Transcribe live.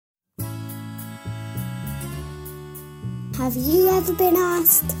Have you ever been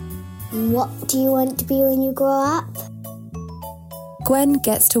asked, what do you want to be when you grow up? Gwen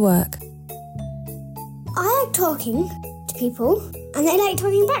gets to work. I like talking to people, and they like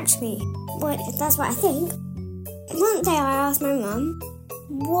talking back to me. Well, that's what I think. One day I asked my mum,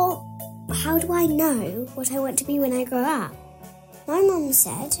 how do I know what I want to be when I grow up? My mum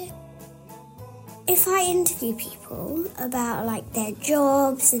said, if I interview people about like their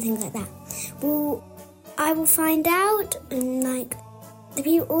jobs and things like that, well, I will find out, and like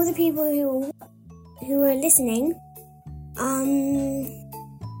all the people who are listening,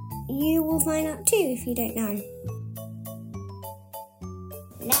 you will find out too if you don't know.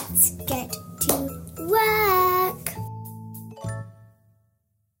 Let's get to work.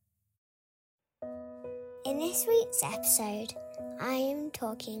 In this week's episode, I am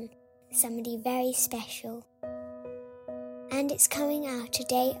talking to somebody very special. And it's coming out a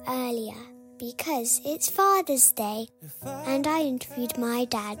day earlier because it's Father's Day. And I interviewed my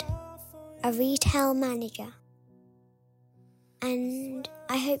dad, a retail manager. And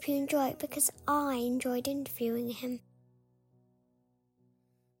I hope you enjoy it because I enjoyed interviewing him.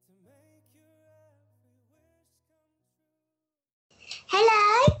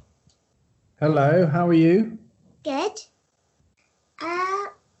 Hello. Hello, how are you? Good.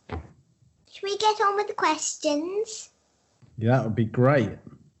 Should we get on with the questions? Yeah, that would be great.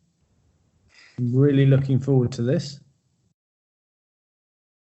 I'm really looking forward to this.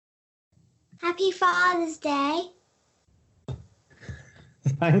 Happy Father's Day.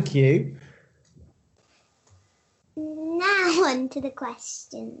 Thank you. Now on to the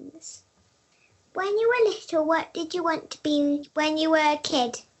questions. When you were little, what did you want to be when you were a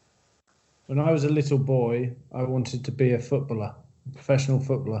kid? When I was a little boy, I wanted to be a footballer, a professional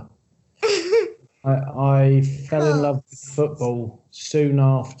footballer. I fell in love with football soon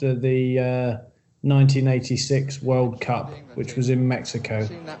after the 1986 World Cup, which was in Mexico.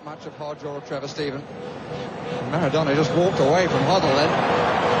 Seen that much of hard jaw of Trevor Steven. Maradona just walked away from Hoddle then.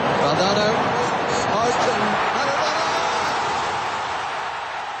 Valdano.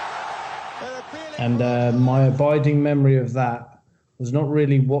 And my abiding memory of that was not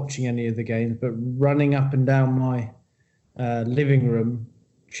really watching any of the games, but running up and down my living room,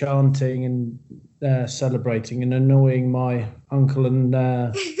 chanting and celebrating and annoying my uncle and...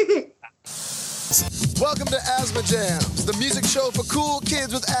 Welcome to Asthma Jams, the music show for cool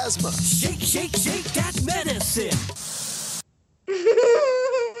kids with asthma. Shake, shake, shake that medicine.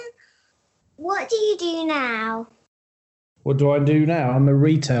 What do you do now? What do I do now? I'm a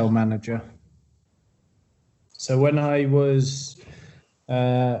retail manager. So when I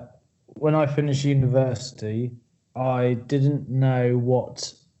finished university, I didn't know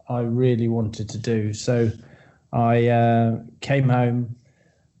what I really wanted to do. So I came home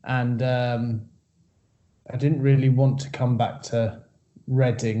and I didn't really want to come back to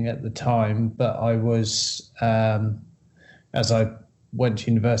Reading at the time, but I was, as I went to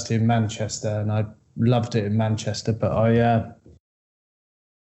university in Manchester, and I loved it in Manchester, but I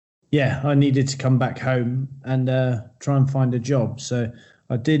needed to come back home and try and find a job. So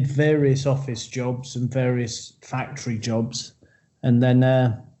I did various office jobs and various factory jobs. And then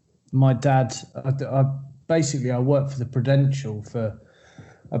my dad, I worked for the Prudential for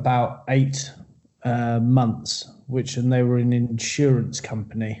about 8 months, and they were an insurance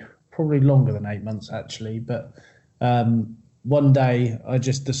company, probably longer than 8 months actually. But one day I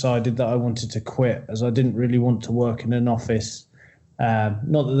just decided that I wanted to quit, as I didn't really want to work in an office.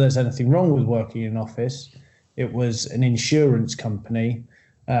 Not that there's anything wrong with working in an office. It was an insurance company,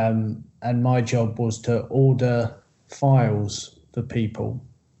 and my job was to order files for people.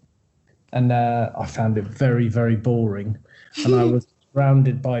 And I found it very, very boring. And I was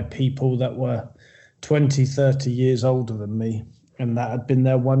surrounded by people that were 20, 30 years older than me, and that had been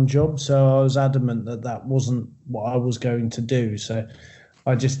their one job. So I was adamant that that wasn't what I was going to do. So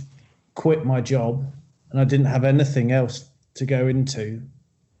I just quit my job, and I didn't have anything else to go into.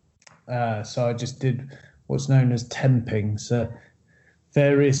 So I just did what's known as temping. So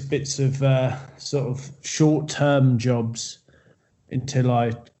various bits of sort of short-term jobs until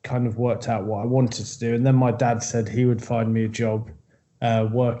I kind of worked out what I wanted to do. And then my dad said he would find me a job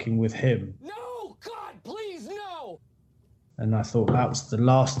working with him. No, God, please, no. And I thought that was the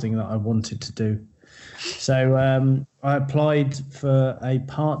last thing that I wanted to do. So I applied for a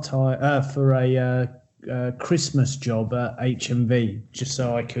part-time, for a Christmas job at HMV, just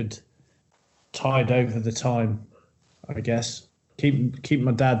so I could tide over the time, I guess. Keep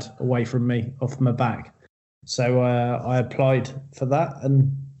my dad away from me, off my back. So I applied for that,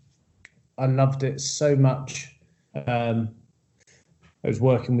 and I loved it so much. I was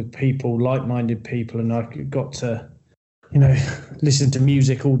working with people, like-minded people, and I got to listen to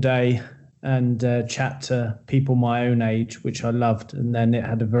music all day and chat to people my own age, which I loved. And then it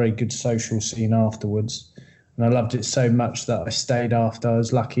had a very good social scene afterwards. And I loved it so much that I stayed after. I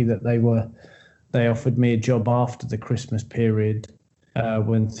was lucky that they offered me a job after the Christmas period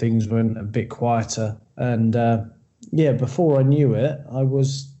when things went a bit quieter. And before I knew it, I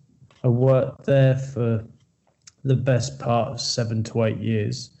worked there for the best part of 7 to 8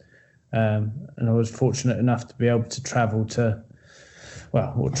 years. And I was fortunate enough to be able to travel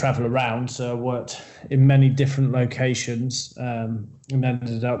around. So I worked in many different locations and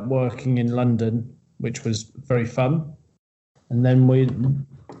ended up working in London, which was very fun. And then we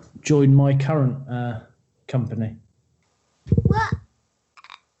joined my current company. Well,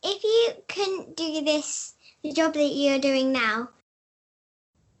 if you couldn't do the job that you're doing now,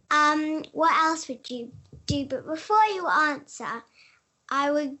 what else would you do? But before you answer, I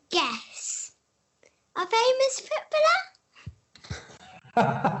would guess a famous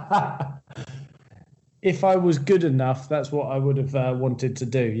footballer? If I was good enough, that's what I would have wanted to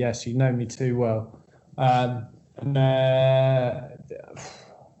do. Yes, you know me too well. I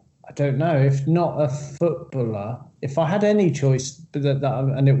don't know. If not a footballer, if I had any choice,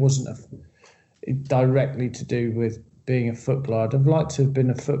 and it wasn't directly to do with being a footballer, I'd have liked to have been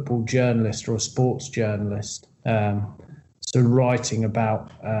a football journalist or a sports journalist. So writing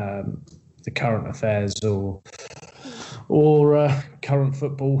about the current affairs or current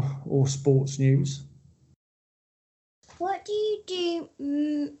football or sports news. What do you do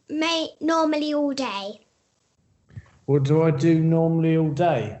normally all day? What do I do normally all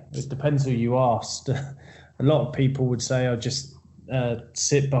day? It depends who you asked. A lot of people would say I just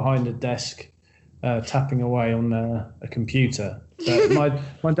sit behind a desk tapping away on a computer. But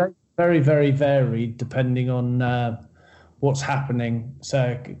my day is very, very varied depending on what's happening.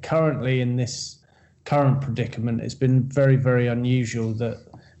 So currently in this current predicament, it's been very, very unusual that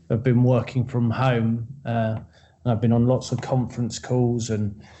I've been working from home. I've been on lots of conference calls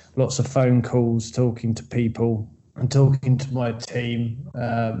and lots of phone calls, talking to people and talking to my team,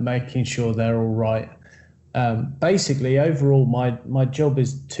 making sure they're all right. Basically, overall, my job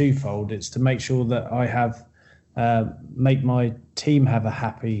is twofold. It's to make sure that I make my team have a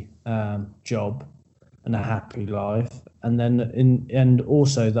happy job and a happy life, and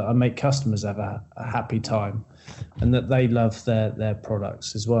also that I make customers have a happy time, and that they love their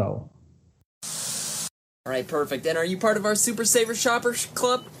products as well. All right, perfect. And are you part of our Super Saver Shoppers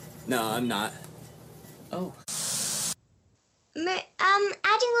Club? No, I'm not. Oh.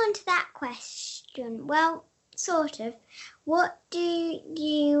 Adding on to that question, well, sort of. What do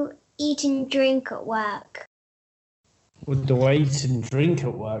you eat and drink at work? What do I eat and drink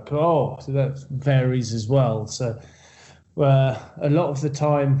at work? Oh, so that varies as well. So a lot of the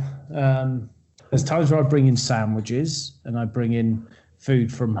time, there's times where I bring in sandwiches and I bring in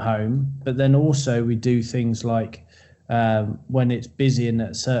food from home. But then also we do things like when it's busy and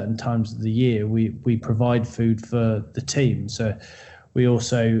at certain times of the year, we provide food for the team. So we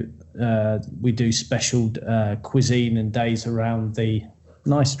also we do special cuisine and days around the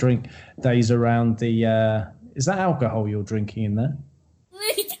is that alcohol you're drinking in there?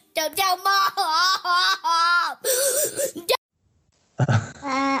 Don't tell Mom!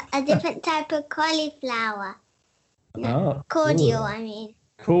 A different type of cauliflower. No, cordial, I mean.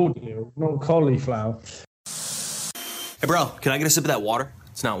 Cordial, not cauliflower. Hey, bro, can I get a sip of that water?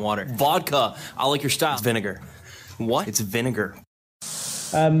 It's not water. Vodka. I like your style. It's vinegar. What? It's vinegar.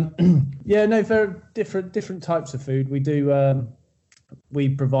 Very different types of food. We do. We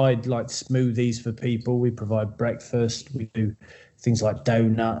provide like smoothies for people. We provide breakfast. We do things like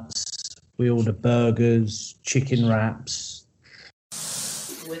donuts. We order burgers, chicken wraps.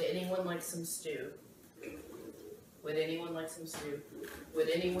 Would anyone like some stew? Would anyone like some stew? Would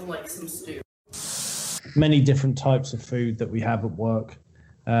anyone like some stew? Many different types of food that we have at work.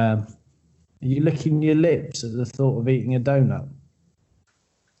 Are you licking your lips at the thought of eating a donut?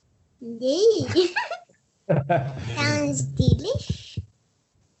 Yeah. Sounds delish.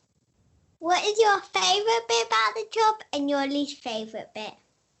 What is your favourite bit about the job and your least favourite bit?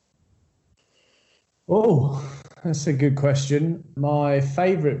 Oh, that's a good question. My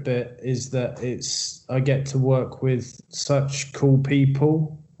favourite bit is that I get to work with such cool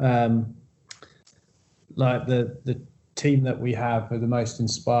people. Like the team that we have are the most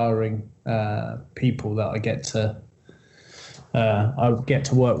inspiring people that I get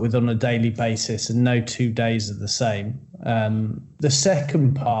to work with on a daily basis, and no 2 days are the same. The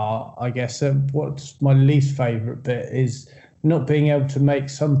second part, I guess, what's my least favourite bit is not being able to make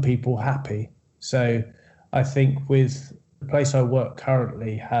some people happy. So I think with the place I work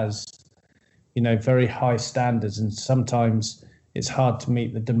currently has very high standards, and sometimes it's hard to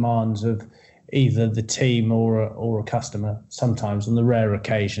meet the demands of either the team or a customer, sometimes on the rare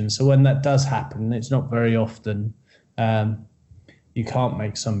occasion. So when that does happen, it's not very often, you can't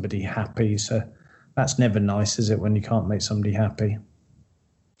make somebody happy. So that's never nice, is it, when you can't make somebody happy?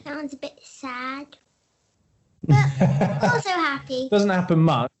 Sounds a bit sad, but also happy. Doesn't happen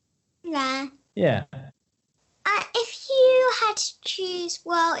much. Yeah. Yeah. If you had to choose,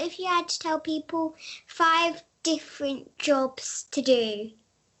 if you had to tell people 5 different jobs to do,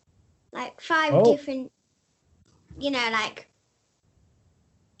 like 5 different, what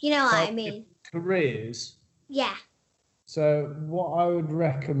I mean. Careers. Yeah. So what I would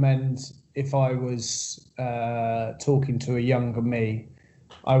recommend if I was talking to a younger me,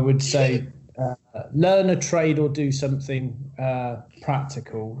 I would say learn a trade or do something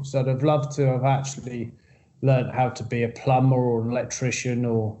practical. So I'd love to have actually learned how to be a plumber or an electrician,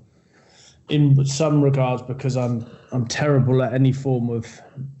 or in some regards, because I'm terrible at any form of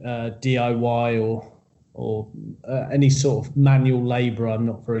DIY or any sort of manual labour. I'm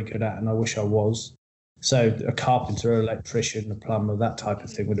not very good at, and I wish I was. So a carpenter, an electrician, a plumber, that type of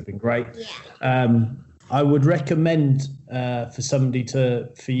thing would have been great. Yeah. I would recommend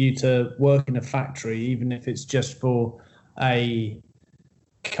for you to work in a factory, even if it's just for a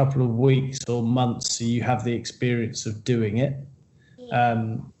couple of weeks or months, so you have the experience of doing it.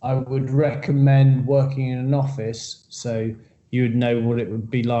 I would recommend working in an office, so you would know what it would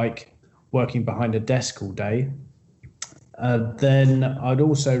be like working behind a desk all day. Then I'd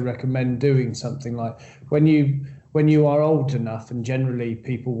also recommend doing something like when you are old enough, and generally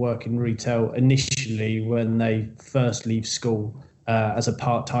people work in retail initially when they first leave school as a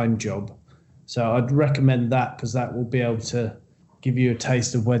part-time job. So I'd recommend that, because that will be able to give you a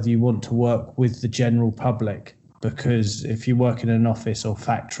taste of whether you want to work with the general public, because if you work in an office or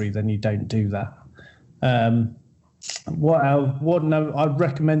factory, then you don't do that. What else? No, I'd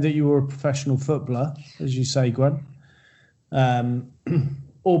recommend that you were a professional footballer, as you say, Gwen,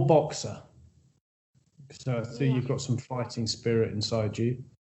 or boxer. So I think you've got some fighting spirit inside you.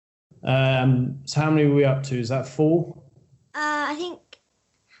 So how many are we up to? Is that 4? I think.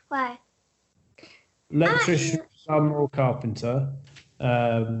 Why? Electrician, plumber or carpenter,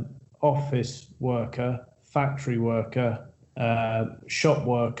 office worker, factory worker, shop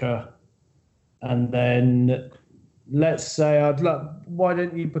worker, and then let's say why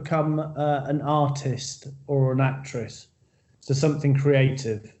don't you become an artist or an actress? So something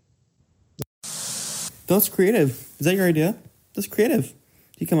creative. That's creative. Is that your idea? That's creative.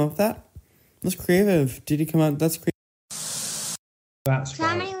 Did you come up with that? That's creative. Did you come out? That's creative. That's so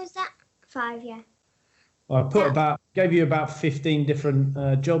right. How many was that? 5, yeah. I gave you about 15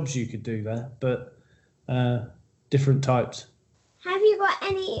 different jobs you could do there, but different types. Have you got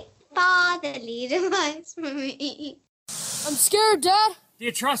any fatherly advice for me? I'm scared, Dad. Do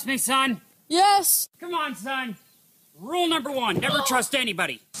you trust me, son? Yes. Come on, son. Rule number 1, never trust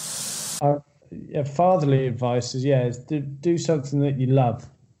anybody. Fatherly advice is do something that you love.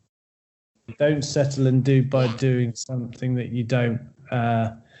 Don't settle and by doing something that you don't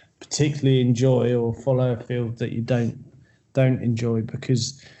particularly enjoy, or follow a field that you don't enjoy,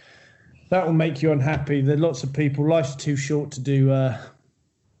 because that will make you unhappy. There are lots of people, life's too short to do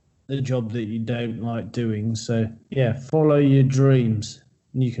the job that you don't like doing. So yeah, follow your dreams,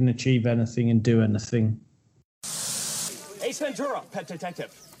 and you can achieve anything and do anything. Ace Ventura, Pet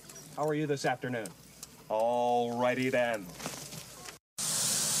Detective. How are you this afternoon? All righty then.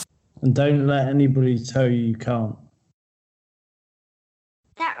 And don't let anybody tell you can't.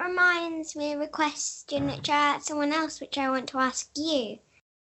 That reminds me of a question which I asked someone else, which I want to ask you.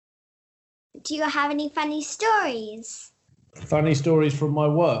 Do you have any funny stories? Funny stories from my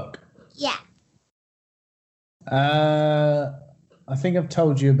work? Yeah. I think I've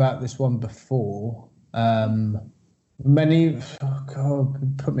told you about this one before. Put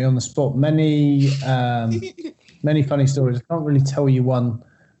me on the spot. Many funny stories. I can't really tell you one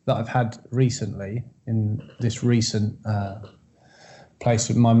that I've had recently in this recent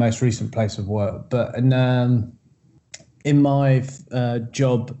my most recent place of work. But in my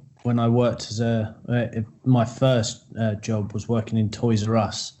job, when I worked my first job was working in Toys R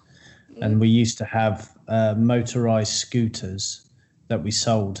Us, and we used to have motorized scooters that we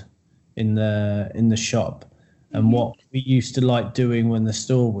sold in the shop. And what we used to like doing when the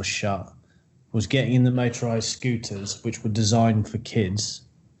store was shut was getting in the motorized scooters, which were designed for kids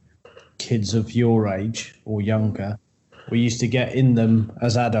of your age or younger. We used to get in them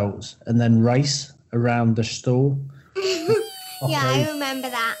as adults and then race around the store. Yeah, I remember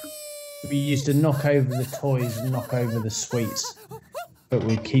that. We used to knock over the toys and knock over the sweets. but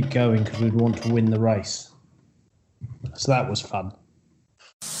we'd keep going because we'd want to win the race. So that was fun.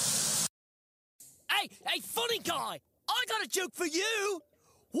 Hey, funny guy! I got a joke for you!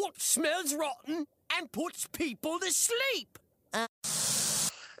 What smells rotten and puts people to sleep? I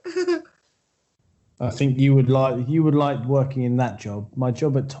think you would like working in that job. My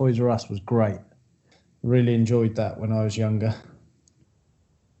job at Toys R Us was great. Really enjoyed that when I was younger.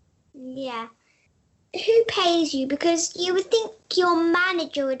 Yeah. Who pays you? Because you would think your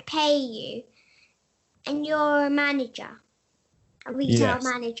manager would pay you. And you're a manager. A retail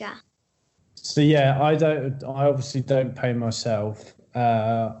manager. So yeah, I obviously don't pay myself.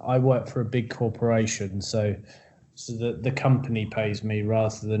 I work for a big corporation, so the company pays me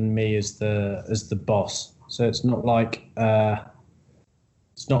rather than me as the boss. So it's not like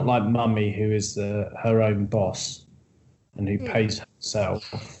Mummy, who is her own boss and who pays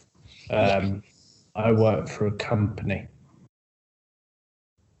herself. I work for a company.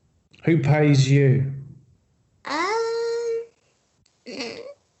 Who pays you?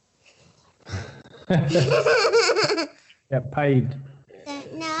 Get paid.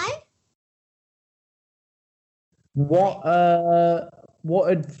 Don't know. What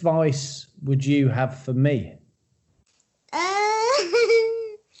advice would you have for me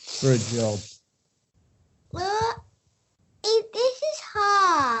for a job? Well, this is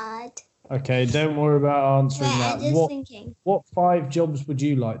hard. Okay, don't worry about answering that. I'm just thinking. What 5 jobs would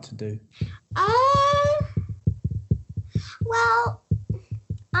you like to do? Well,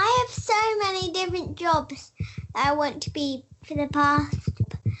 I have so many different jobs that I want to be for the past.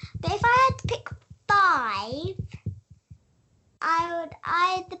 But if I had to pick 5, I would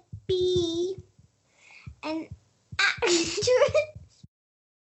either be an actress.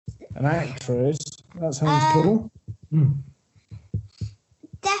 An actress? That sounds cool.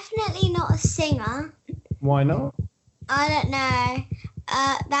 Definitely not a singer. Why not? I don't know.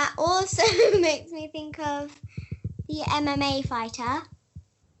 That also makes me think of the MMA fighter.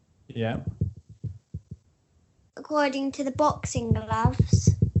 Yeah. According to the boxing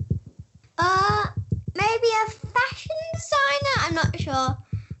gloves. Maybe a fashion designer? I'm not sure.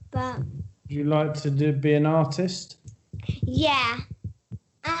 But Would you like to be an artist? yeah.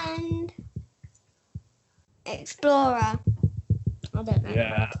 And explorer. I don't know.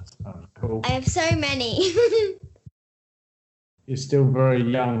 Yeah, that sounds cool. I have so many. You're still very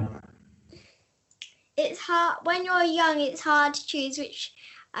young. It's hard when you're young. It's hard to choose which,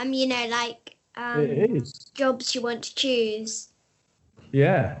 It is. jobs you want to choose.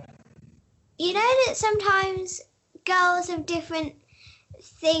 Yeah. You know that sometimes girls have different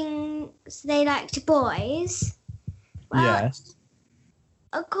things they like to boys. Well, Yes.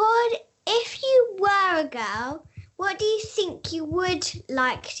 if you were a girl, what do you think you would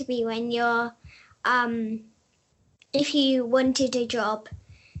like to be when you're, if you wanted a job?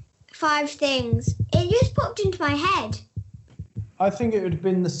 5 things. It just popped into my head. I think it would have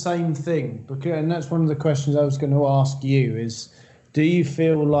been the same thing, and that's one of the questions I was going to ask you is, do you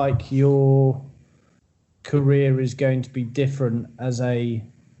feel like your career is going to be different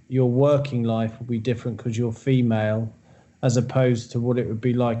your working life will be different because you're female as opposed to what it would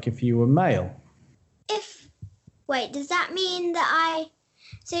be like if you were male? Does that mean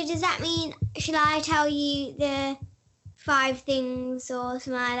should I tell you the 5 things or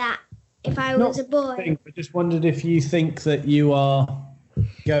something like that if I was a boy? I just wondered if you think that you are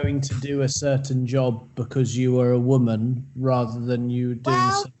going to do a certain job because you are a woman rather than you doing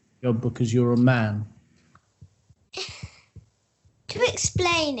a certain job because you're a man. To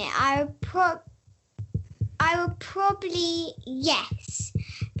explain it, I would probably yes,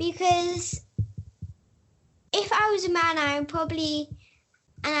 because if I was a man, I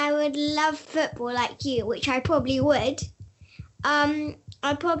would love football like you, which I probably would.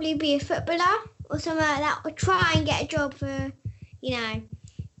 I'd probably be a footballer or something like that, or try and get a job for,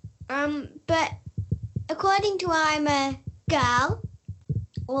 But according to when I'm a girl,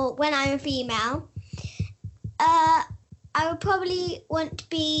 or when I'm a female, I would probably want to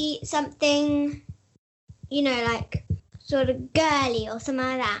be something, like sort of girly or something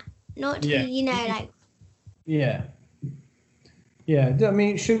like that. Not to be, like... Yeah. Yeah, I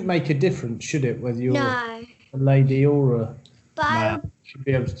mean, it shouldn't make a difference, should it, whether you're No. a lady or a But man? You should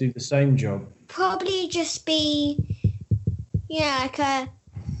be able to do the same job. Probably just be, like a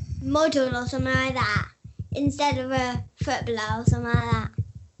model or something like that, instead of a footballer or something like that.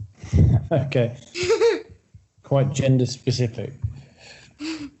 Okay. Quite gender specific.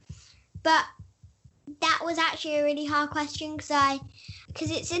 But that was actually a really hard question because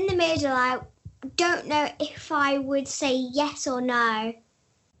it's in the middle. I don't know if I would say yes or no.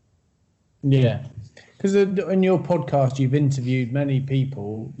 Yeah. Because in your podcast, you've interviewed many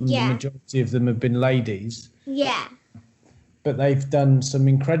people. And Yeah. The majority of them have been ladies. Yeah. But they've done some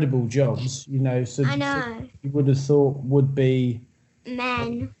incredible jobs, you know. So I know. you would have thought would be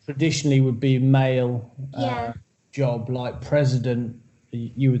Men. traditionally would be male Yeah. job, like president.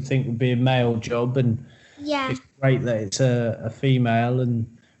 You would think would be a male job, and Yeah. it's great that it's a female. And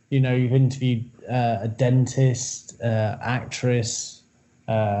you know, you've interviewed a dentist, actress,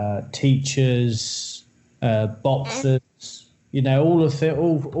 teachers, boxers. You know,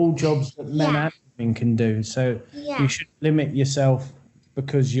 all jobs that men and women can do. So Yeah. you should limit yourself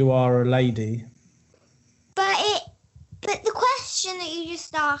because you are a lady. But the question that you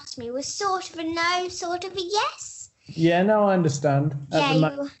just asked me was sort of a no, sort of a yes. Yeah, no, I understand. Yeah, At the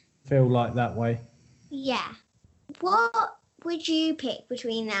moment, I feel like that way. Yeah. What would you pick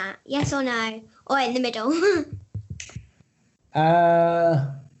between that? Yes or no? Or in the middle?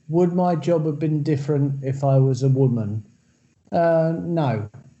 Would my job have been different if I was a woman? No,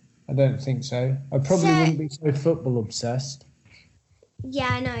 I don't think so. I probably wouldn't be so football obsessed. Yeah,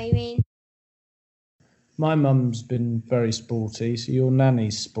 I know what you mean. My mum's been very sporty, so your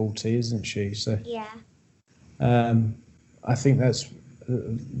nanny's sporty, isn't she? So Yeah. I think that's...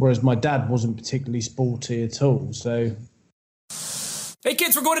 whereas my dad wasn't particularly sporty at all, so... Hey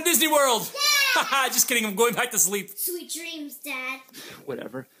kids, we're going to Disney World! Yeah! Just kidding, I'm going back to sleep. Sweet dreams, Dad.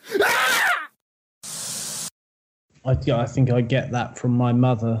 Whatever. I think I get that from my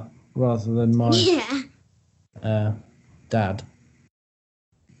mother rather than my dad.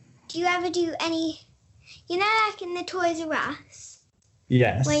 Do you ever do any... You know, like in the Toys R Us?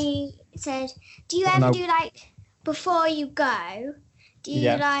 Yes. When you said... Do you And ever I- do, like, before you go, do you,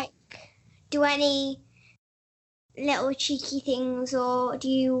 Yeah. like, do any little cheeky things, or do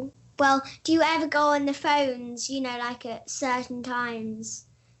you... Well, do you ever go on the phones, you know, like at certain times?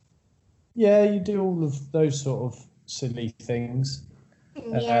 Yeah, you do all of those sort of silly things.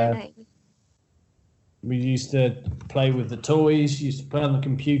 Yeah, I know. We used to play with the toys, used to play on the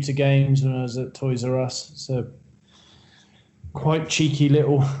computer games when I was at Toys R Us. So quite cheeky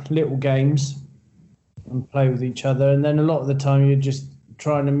little games and play with each other. And then a lot of the time you'd just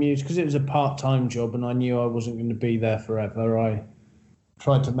try and amuse, because it was a part-time job and I knew I wasn't going to be there forever. I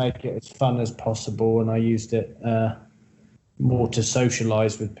tried to make it as fun as possible, and I used it more to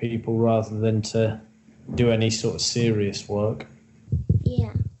socialise with people rather than to do any sort of serious work.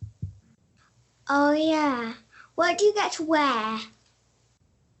 Yeah. Oh, yeah. What do you get to wear?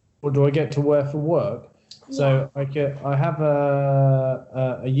 What do I get to wear for work? So I have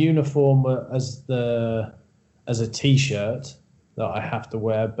a uniform as a t-shirt that I have to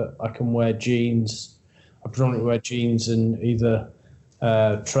wear, but I can wear jeans. I predominantly wear jeans and either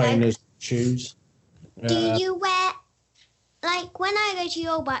trainers, shoes. Do you wear, like, when I go to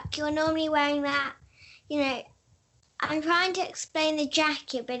your work, you're normally wearing that, you know, I'm trying to explain the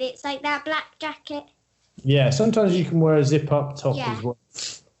jacket, but it's like that black jacket Yeah, sometimes you can wear a zip-up top Yeah. as well.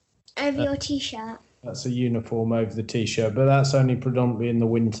 over your t-shirt. That's a uniform over the t-shirt, but that's only predominantly in the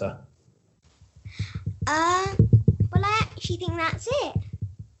winter. Well, I actually think that's it.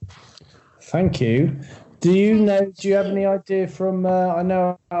 Thank you. Do you have any idea from, I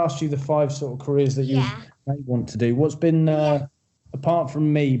know I asked you the 5 sort of careers that you may want to do. What's been, apart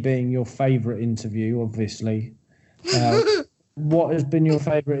from me being your favourite interview, obviously, what has been your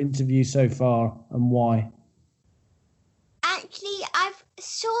favourite interview so far and why? Actually, I've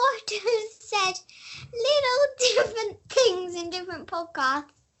sort of said little different things in different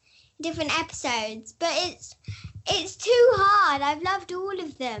podcasts, different episodes, but it's too hard. I've loved all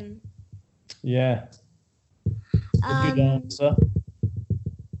of them. Yeah. A good answer.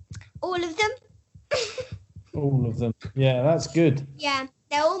 All of them? All of them. Yeah, that's good. Yeah,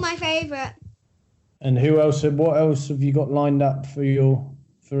 they're all my favourite. And what else have you got lined up for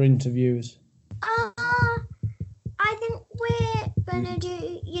interviews? I think we're going to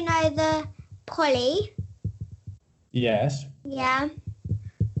do, you know, the Polly. Yes. Yeah.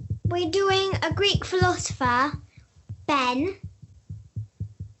 We're doing a Greek philosopher, Ben.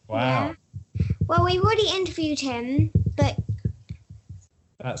 Wow. Yeah. Well, we've already interviewed him, but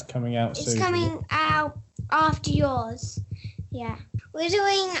That's coming out it's soon. coming out after yours. Yeah. We're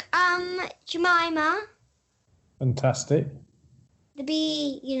doing Jemima, Fantastic. the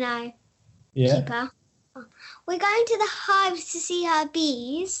bee, you know, Yeah. keeper. We're going to the hives to see her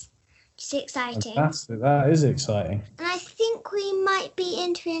bees, which is exciting. Fantastic. That is exciting. And I think we might be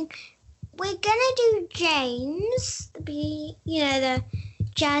interviewing. We're gonna do James, the bee, you know, the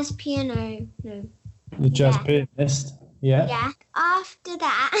jazz piano. No. The jazz pianist. Yeah. Yeah. After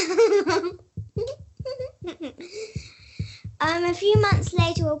that, a few months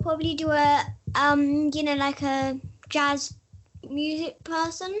later, we'll probably do a like a jazz music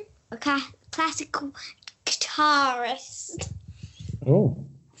person, a classical guitarist. Oh,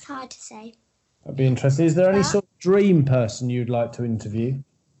 It's hard to say. that'd be interesting. Is there any sort of dream person you'd like to interview?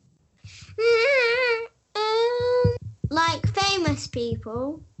 Like famous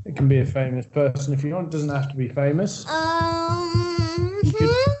people. It can be a famous person if you want. It doesn't have to be famous. You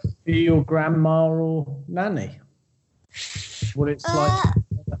could be your grandma or nanny. What it's like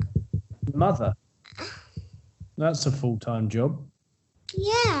mother. That's a full-time job.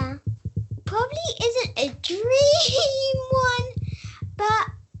 Yeah. Probably isn't a dream one, but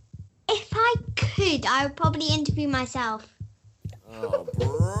if I could, I would probably interview myself. Oh,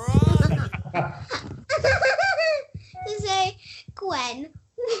 bro. To say, Gwen.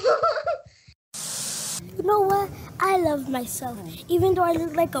 You know what? I love myself. Even though I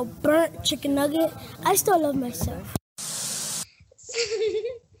look like a burnt chicken nugget, I still love myself.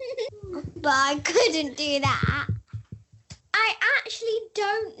 But I couldn't do that. I actually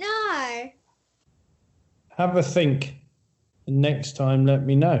don't know. Have a think. And next time, let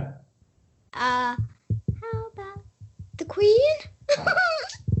me know. How about the Queen?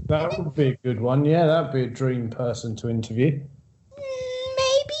 That would be a good one. Yeah, that'd be a dream person to interview.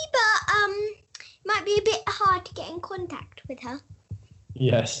 Maybe, but it might be a bit hard to get in contact with her.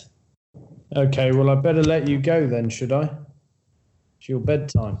 Yes. Okay, well, I better let you go then, should I? It's your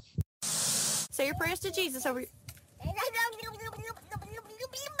bedtime. Say your prayers to Jesus over.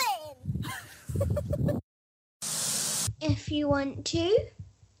 If you want to.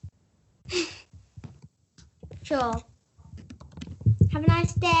 Sure. Have a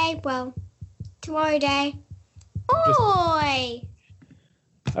nice day. Well, tomorrow day. Oi!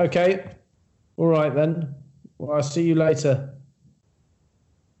 Okay. All right then. Well, I'll see you later.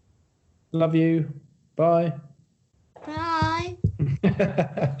 Love you. Bye. Bye.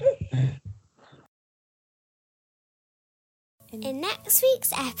 In next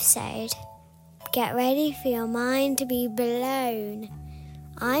week's episode, get ready for your mind to be blown.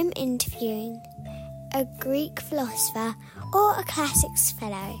 I'm interviewing a Greek philosopher or a classics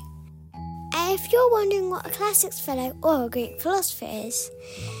fellow. And if you're wondering what a classics fellow or a Greek philosopher is,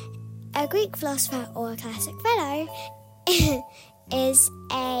 a Greek philosopher or a classic fellow is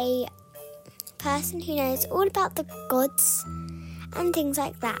a person who knows all about the gods and things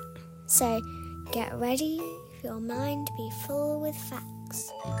like that. So get ready for your mind to be full with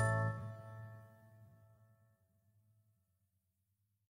facts.